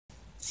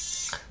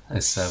A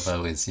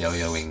servo is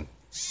yo-yoing.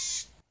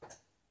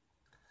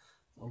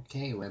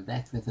 Okay, we're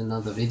back with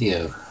another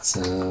video.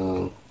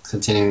 So,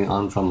 continuing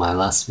on from my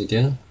last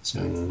video,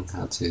 showing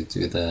how to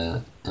do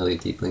the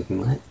LED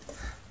blinking light.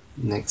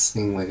 Next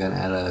thing, we're going to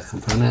add a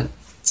component.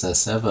 It's a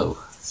servo.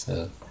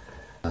 So,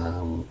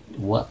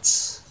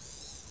 what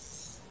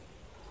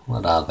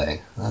are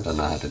they? I don't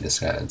know how to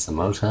describe it. It's a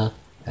motor,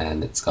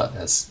 and it's got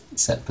a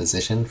set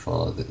position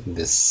for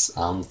this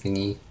arm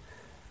thingy.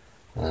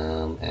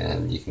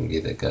 And you can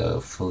either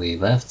go fully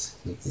left,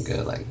 you can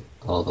go like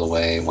all the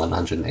way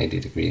 180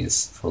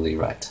 degrees fully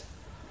right.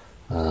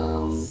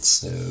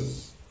 So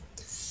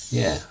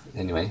yeah,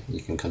 anyway, you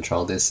can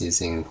control this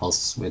using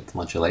pulse width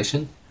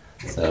modulation.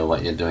 So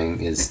what you're doing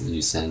is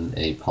you send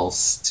a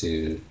pulse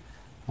to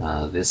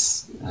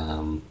this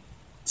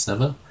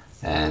servo,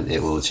 and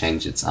it will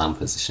change its arm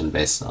position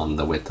based on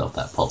the width of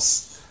that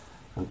pulse.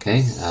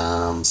 Okay,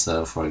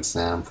 so for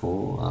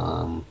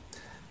example,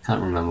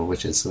 can't remember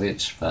which is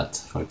which, but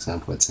for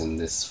example it's in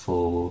this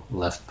full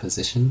left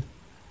position.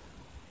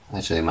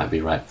 Actually it might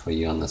be right for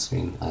you on the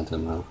screen, I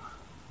don't know.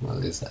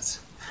 What is that?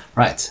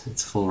 Right,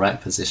 it's full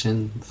right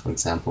position, for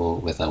example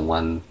with a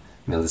 1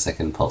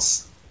 millisecond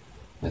pulse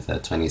with a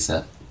 20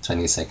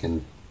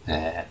 millisecond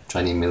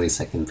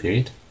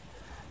period.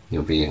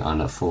 You'll be on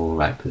a full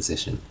right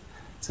position.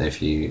 So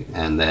if you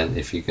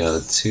go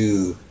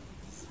 2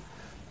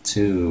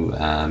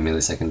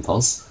 millisecond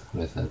pulse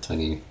with a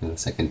 20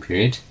 millisecond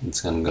period, it's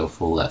going to go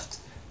full left,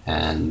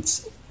 and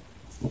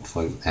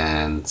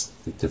it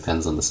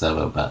depends on the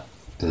servo, but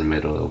in the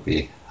middle it'll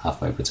be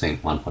halfway between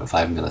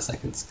 1.5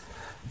 milliseconds.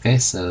 Okay,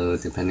 so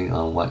depending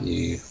on what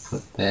you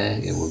put there,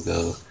 it will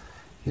go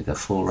either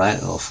full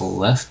right or full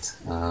left.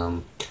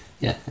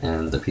 Yeah,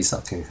 and the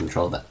PSoC can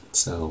control that,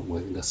 so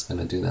we're just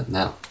going to do that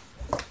now.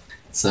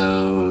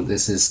 So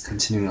this is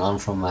continuing on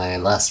from my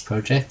last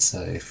project,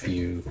 so if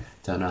you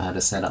don't know how to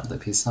set up the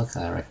PSoC,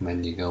 I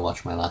recommend you go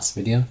watch my last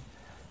video.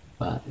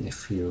 But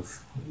if you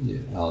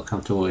are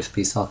comfortable with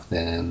PSoC,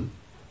 then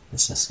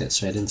let's just get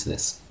straight into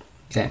this.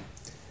 Okay,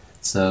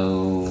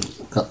 so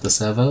got the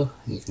servo.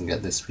 You can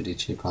get this pretty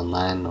cheap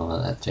online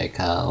or at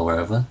JCar or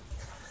wherever.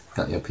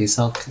 Got your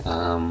PSoC.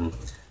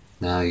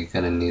 Now you're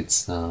going to need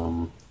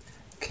some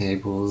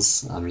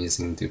cables. I'm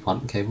using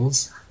DuPont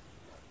cables,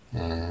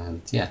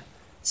 and yeah.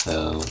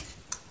 So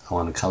I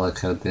want to color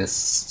code this,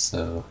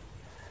 so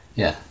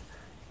yeah.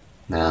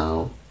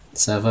 Now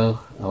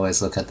servo,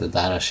 always look at the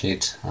data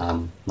sheet.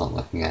 I'm not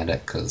looking at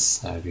it because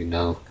I already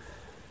know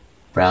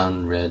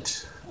brown, red,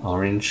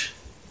 orange.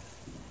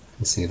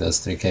 You see those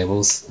three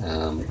cables.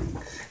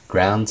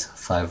 Ground,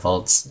 5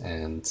 volts,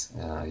 and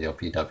your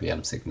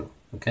PWM signal.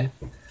 Okay,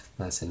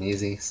 nice and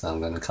easy. So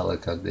I'm going to color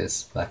code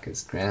this. Black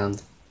is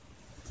ground,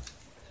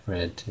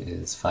 red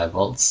is 5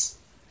 volts,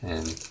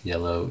 and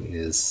yellow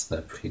is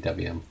the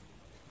PWM.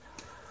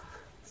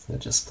 So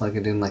just plug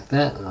it in like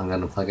that, and I'm going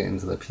to plug it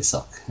into the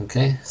PSoC.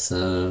 Okay,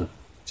 so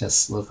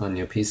just look on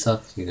your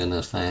PSoC, you're going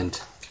to find,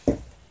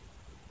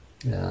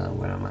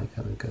 where am I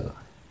going to go?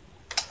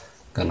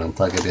 I'm going to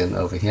plug it in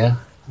over here.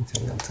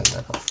 Okay, I'm going to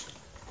turn that off.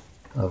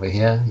 Over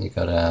here, you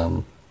got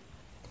a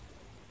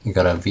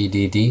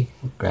VDD,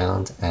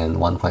 ground, and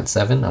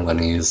 1.7. I'm going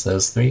to use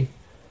those three.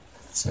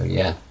 So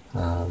yeah.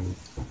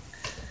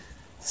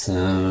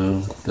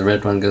 So the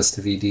red one goes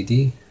to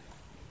VDD,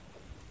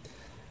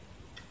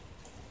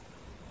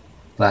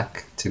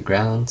 black to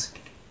ground,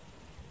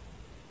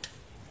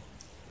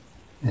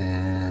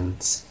 and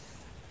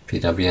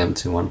PWM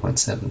to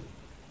 1.7.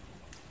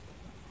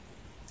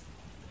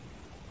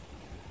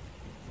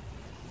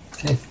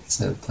 Okay,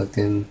 so plugged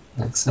in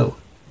like so.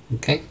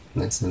 Okay,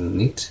 nice and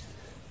neat.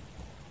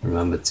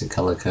 Remember to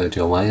color code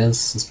your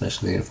wires,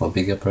 especially for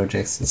bigger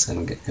projects, it's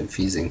going to get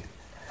confusing.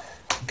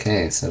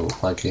 Okay, so we'll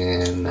plug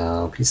in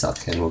our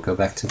PSoC and we'll go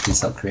back to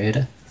PSoC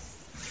Creator.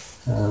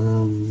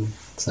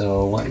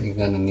 So what you're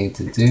going to need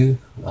to do,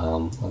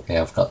 okay,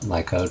 I've got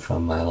my code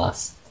from my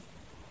last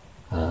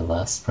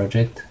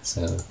project.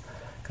 So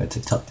go to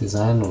Top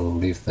Design, we'll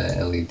leave the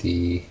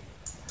LED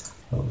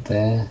over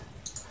there.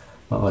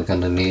 What we're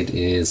going to need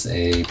is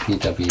a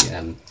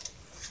PWM.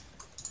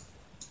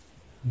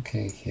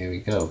 Okay, here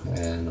we go.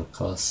 And of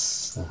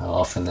course, how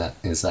often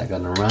is that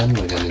going to run?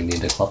 We're going to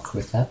need a clock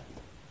with that.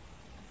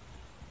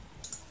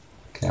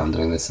 Okay, I'm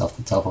doing this off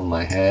the top of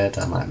my head.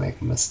 I might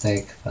make a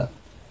mistake, but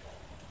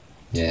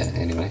yeah,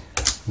 anyway.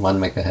 1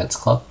 megahertz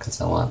clock,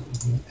 because I want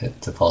it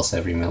to pulse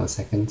every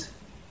millisecond.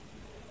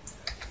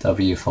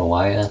 W for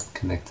wire,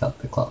 connect up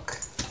the clock.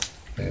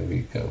 There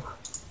we go.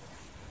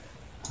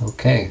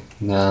 Okay,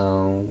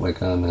 now we're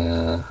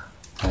gonna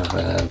have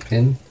a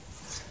pin,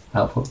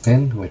 output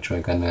pin, which we're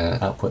gonna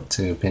output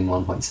to pin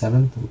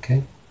 1.7,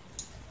 okay.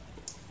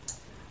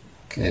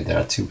 Okay, there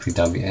are 2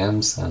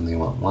 PWMs, I only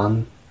want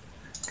 1.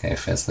 Okay,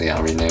 firstly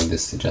I'll rename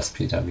this to just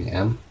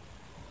PWM.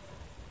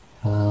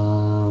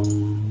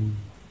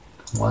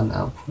 1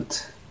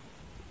 output,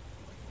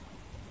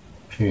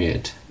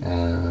 period.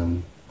 How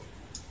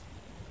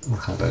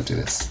do I do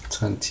this?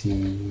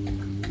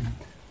 20...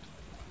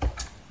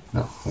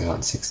 No, we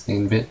want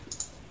 16-bit.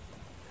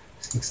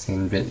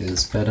 16-bit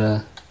is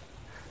better.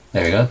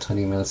 There we go,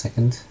 20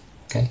 millisecond.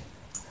 Okay.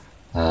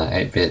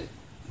 8-bit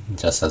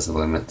just has a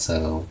limit,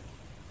 so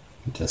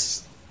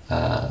just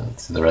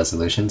to the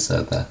resolution,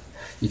 so that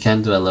you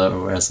can do a lower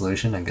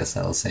resolution. I guess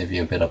that will save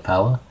you a bit of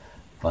power,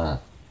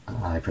 but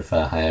I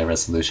prefer higher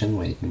resolution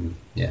where you can,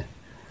 yeah.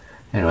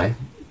 Anyway,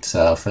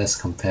 so our first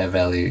compare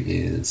value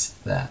is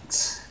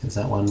that. Is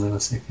that 1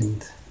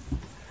 millisecond?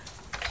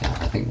 Yeah,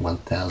 I think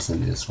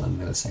 1000 is 1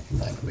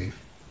 millisecond, I believe.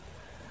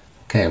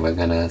 Okay, we're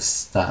gonna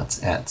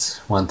start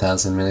at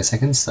 1000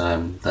 milliseconds,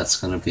 so that's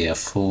gonna be a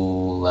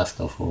full left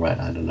or full right,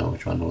 I don't know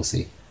which one we'll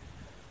see.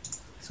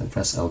 So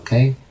press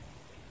OK.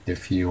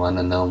 If you want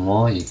to know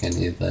more, you can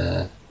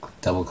either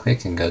double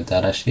click and go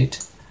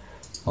datasheet,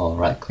 or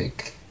right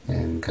click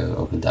and go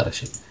open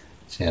datasheet.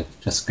 So yeah,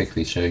 just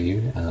quickly show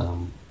you.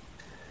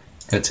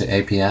 Go to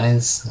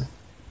APIs,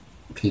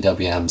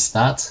 PWM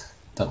start.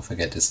 Don't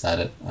forget to start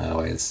it.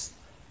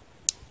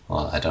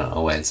 Well, I don't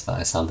always, but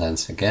I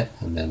sometimes forget,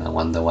 and then I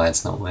wonder why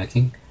it's not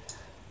working.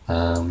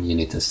 You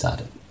need to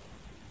start it.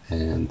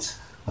 And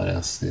what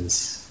else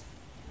is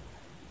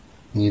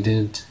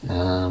needed?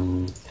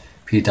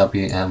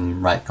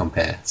 PWM right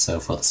compare. So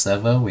for the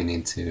servo, we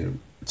need to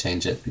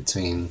change it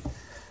between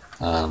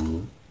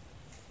 1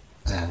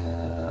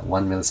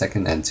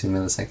 millisecond and 2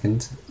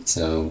 millisecond.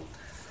 So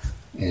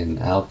in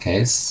our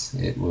case,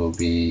 it will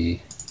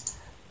be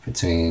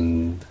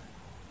between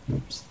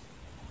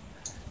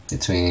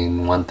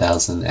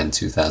 1000 and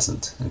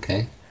 2000.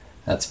 Okay,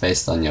 that's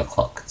based on your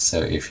clock.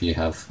 So if you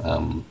have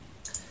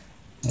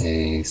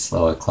a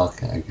slower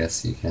clock, I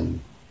guess you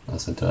can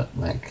also do it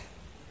like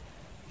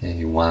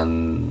a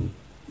 1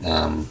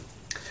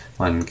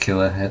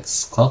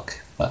 kilohertz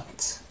clock,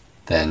 but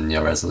then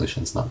your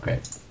resolution's not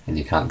great, and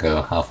you can't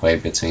go halfway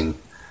between,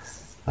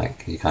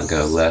 like you can't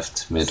go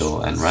left,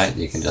 middle, and right.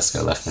 You can just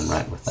go left and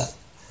right with that.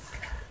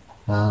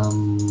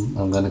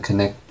 I'm going to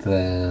connect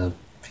the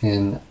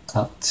pin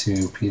up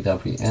to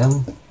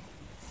PWM.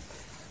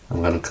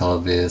 I'm going to call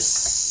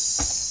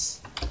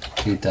this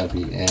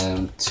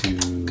PWM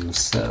to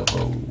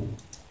servo.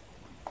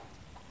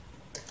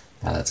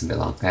 That's a bit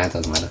long. It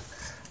doesn't matter.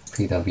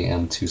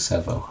 PWM to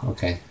servo.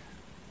 Okay.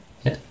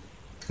 Yeah.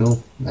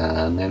 Cool.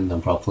 Named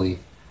them properly.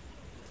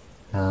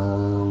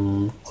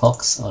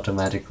 Clocks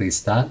automatically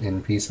start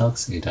in PSoC,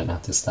 so you don't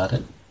have to start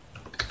it.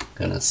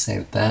 Gonna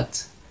save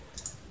that.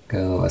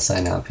 Go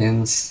assign our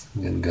pins.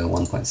 I'm gonna go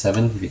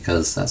 1.7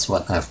 because that's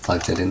what I've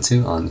plugged it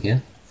into on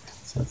here.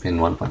 So pin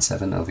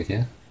 1.7 over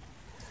here.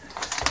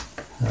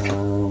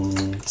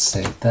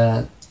 Save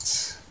that.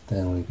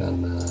 Then we're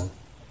gonna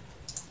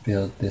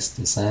build this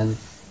design.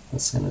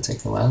 That's gonna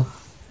take a while.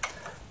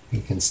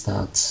 We can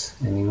start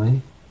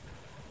anyway.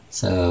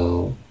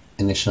 So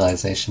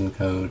initialization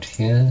code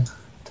here.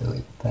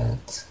 Delete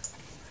that.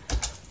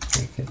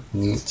 Make it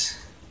neat.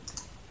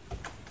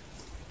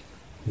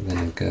 We're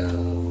gonna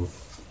go,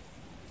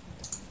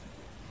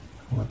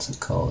 what's it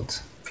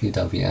called?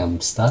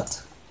 PWM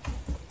start.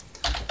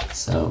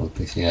 So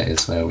here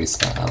is where we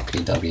start our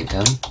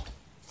PWM.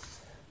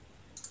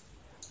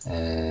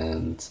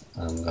 And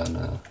I'm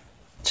gonna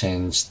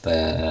change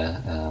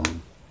the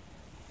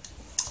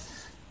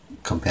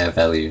compare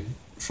value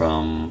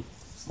from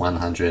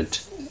 100,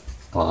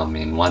 well, I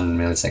mean 1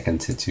 millisecond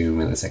to 2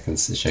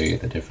 milliseconds to show you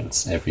the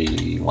difference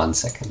every 1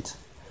 second.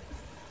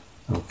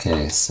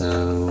 Okay,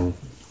 so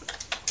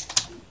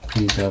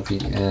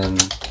PWM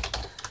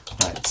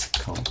right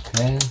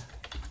compare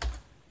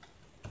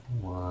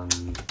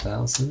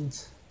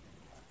 1000.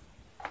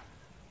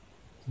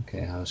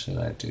 Okay, how should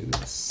I do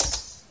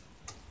this?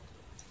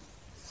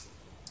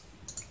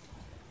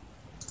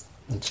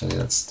 Actually,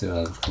 let's do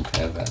a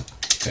compare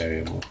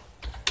variable.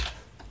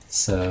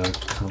 So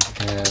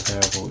compare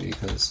variable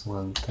equals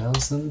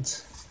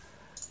 1000.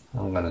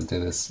 I'm gonna do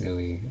this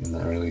really in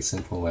a really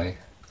simple way.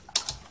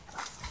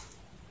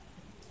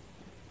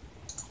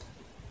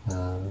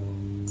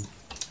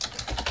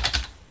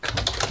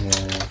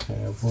 Compare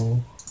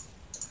variable.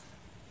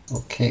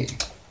 Okay.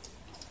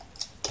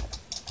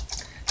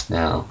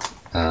 Now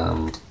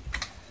I'm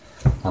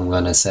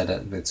gonna set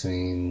it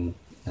between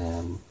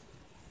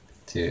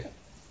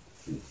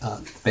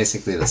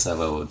basically the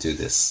servo will do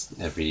this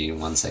every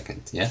 1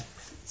 second, yeah?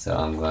 So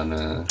I'm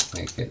gonna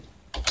make it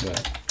do a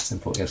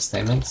simple if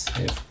statement.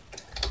 If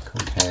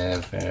compare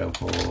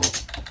variable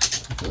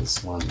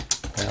equals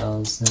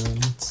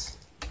 1000.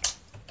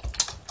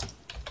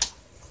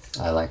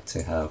 I like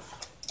to have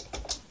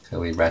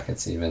curly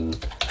brackets even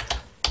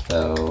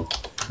though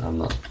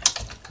I'm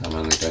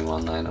only doing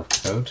 1 line of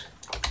code.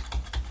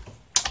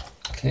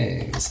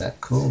 Okay, is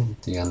that cool?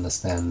 Do you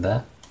understand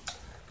that?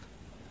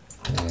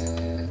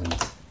 And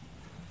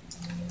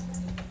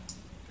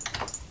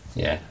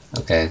yeah,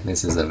 okay,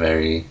 this is a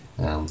very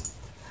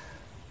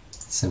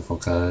simple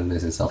code.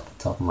 This is off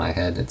the top of my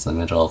head. It's the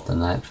middle of the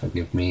night,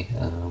 forgive me.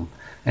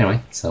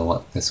 Anyway, so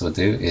what this will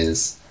do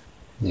is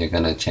you're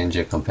gonna change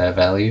your compare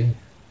value.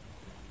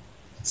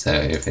 So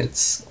if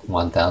it's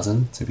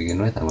 1000 to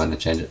begin with, I'm going to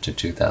change it to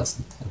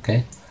 2000,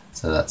 okay?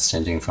 So that's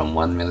changing from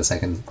 1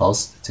 millisecond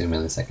pulse to 2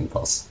 millisecond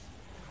pulse.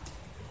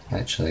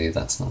 Actually,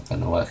 that's not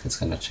going to work. It's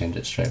going to change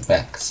it straight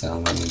back. So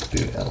I'm going to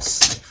do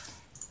else.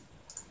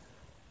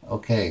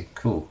 Okay,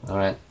 cool.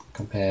 Alright,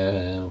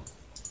 compare.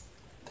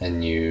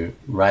 Then you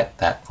write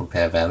that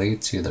compare value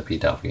to the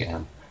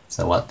PWM.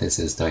 So what this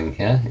is doing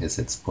here is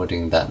it's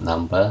putting that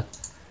number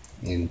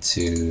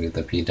into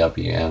the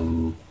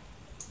PWM.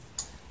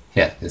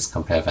 Here, this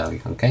compare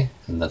value, okay?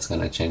 And that's going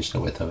to change the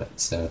width of it.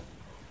 So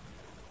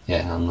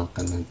yeah, I'm not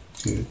going to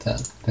do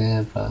that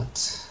there,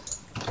 but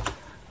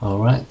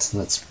alright,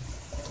 let's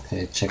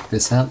check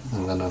this out.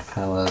 I'm going to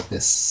power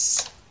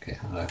this. Okay,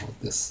 how do I hold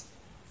this?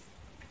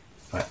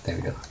 Right, there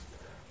we go.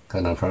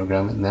 Gonna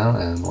program it now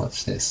and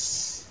watch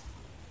this.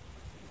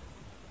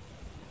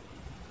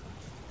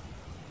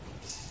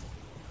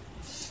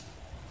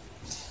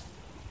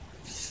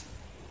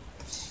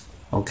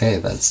 Okay,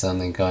 that's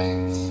only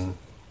going,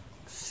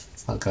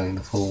 it's not going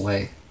the full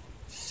way.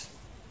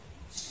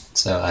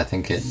 So I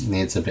think it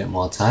needs a bit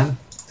more time.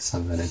 So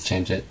I'm going to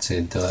change it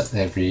to do it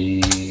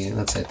every,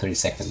 let's say 3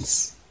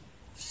 seconds.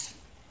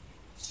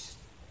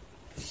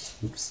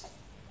 Oops.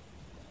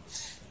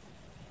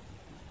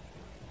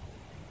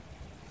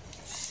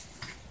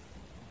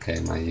 Okay,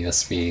 my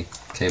USB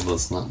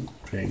cable's not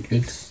very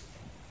good.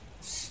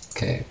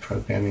 Okay,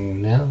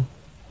 programming now.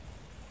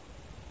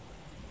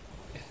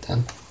 Get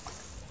done.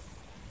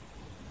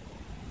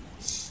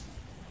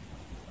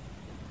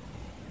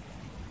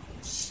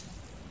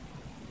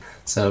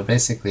 So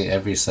basically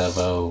every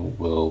servo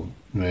will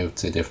move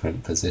to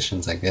different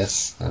positions, I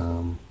guess.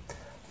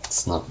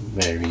 It's not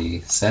very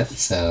set,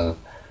 so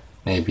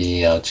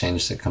maybe I'll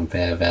change the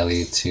compare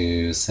value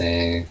to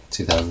say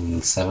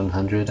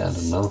 2700, I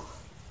don't know.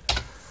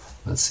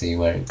 Let's see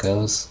where it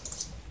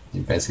goes.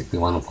 You basically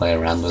want to play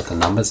around with the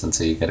numbers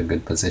until you get a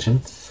good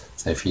position.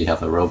 So if you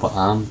have a robot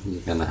arm,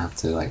 you're gonna have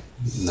to like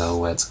know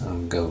where it's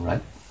gonna go,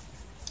 right?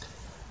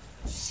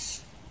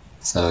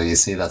 So you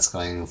see that's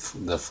going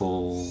the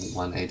full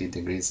 180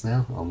 degrees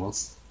now,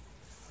 almost.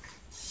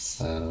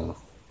 So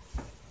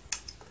you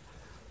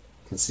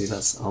can see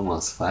that's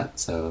almost flat.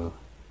 So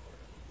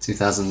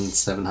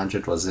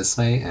 2700 was this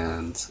way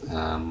and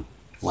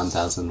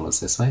 1000 was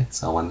this way.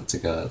 So I want it to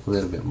go a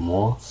little bit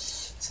more.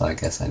 So I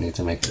guess I need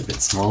to make it a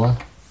bit smaller.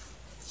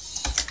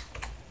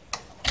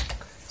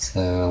 So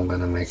I'm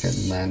gonna make it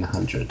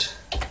 900.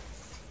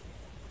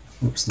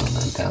 Oops, not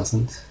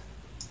 9000.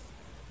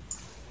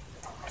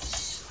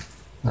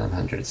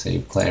 900. So you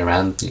play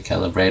around, you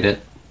calibrate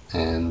it,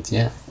 and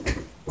yeah.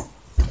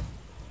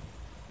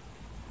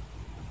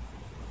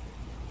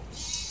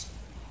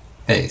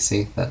 Okay,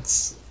 see,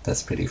 that's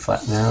pretty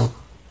flat now.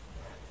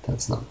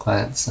 That's not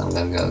quite, so I'm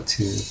gonna go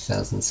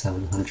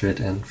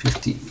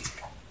 2750.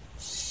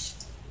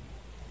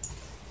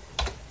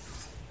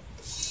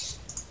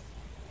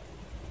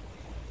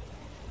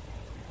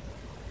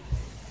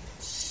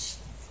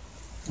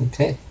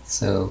 Okay,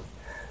 so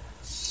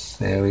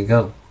there we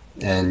go.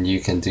 And you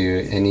can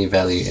do any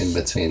value in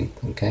between,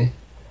 okay?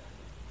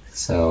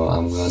 So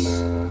I'm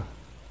gonna,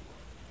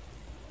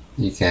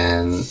 you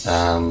can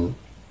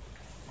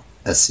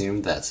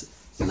assume that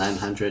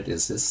 900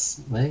 is this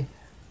way,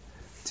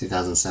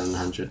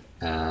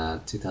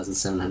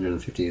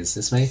 2750 is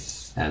this way,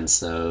 and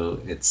so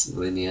it's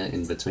linear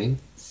in between.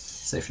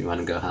 So if you want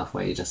to go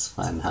halfway, you just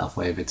find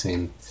halfway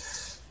between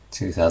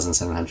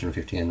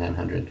 2750 and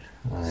 900.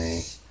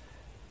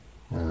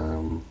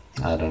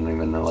 I don't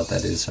even know what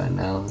that is right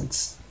now.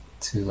 It's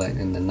too late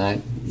in the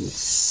night.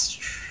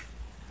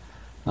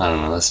 I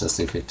don't know, let's just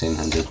do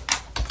 1500.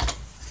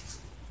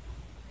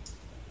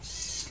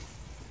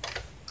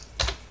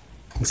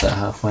 Is that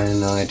halfway?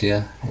 No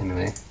idea.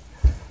 Anyway,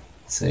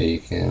 so you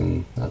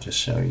can, I'll just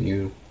show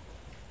you.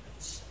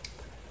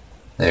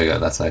 There we go,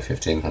 that's why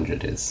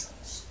 1500 is.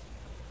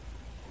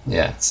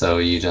 Yeah, so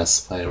you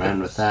just play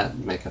around with that,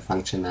 make a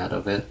function out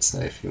of it. So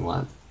if you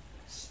want,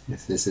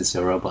 if this is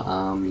your robot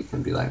arm, you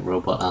can be like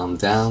robot arm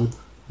down,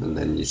 and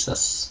then you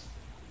just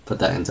put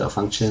that into a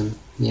function.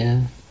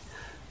 Yeah,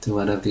 do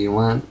whatever you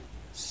want.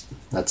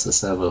 That's a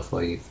servo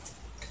for you.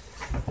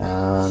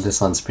 This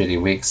one's pretty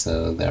weak,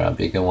 so there are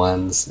bigger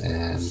ones,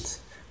 and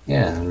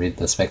yeah, read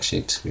the spec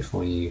sheet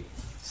before you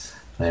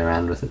play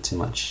around with it too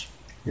much.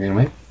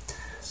 Anyway,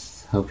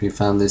 hope you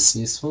found this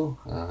useful.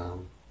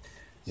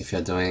 If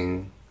you're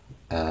doing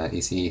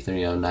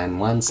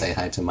ECE3091, say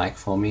hi to Mike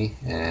for me,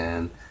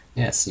 and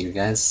yeah, see you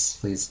guys.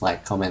 Please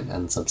like, comment,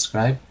 and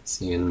subscribe.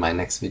 See you in my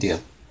next video.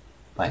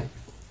 Bye.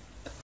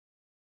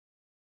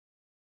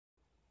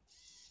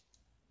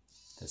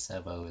 The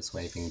servo is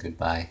waving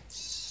goodbye.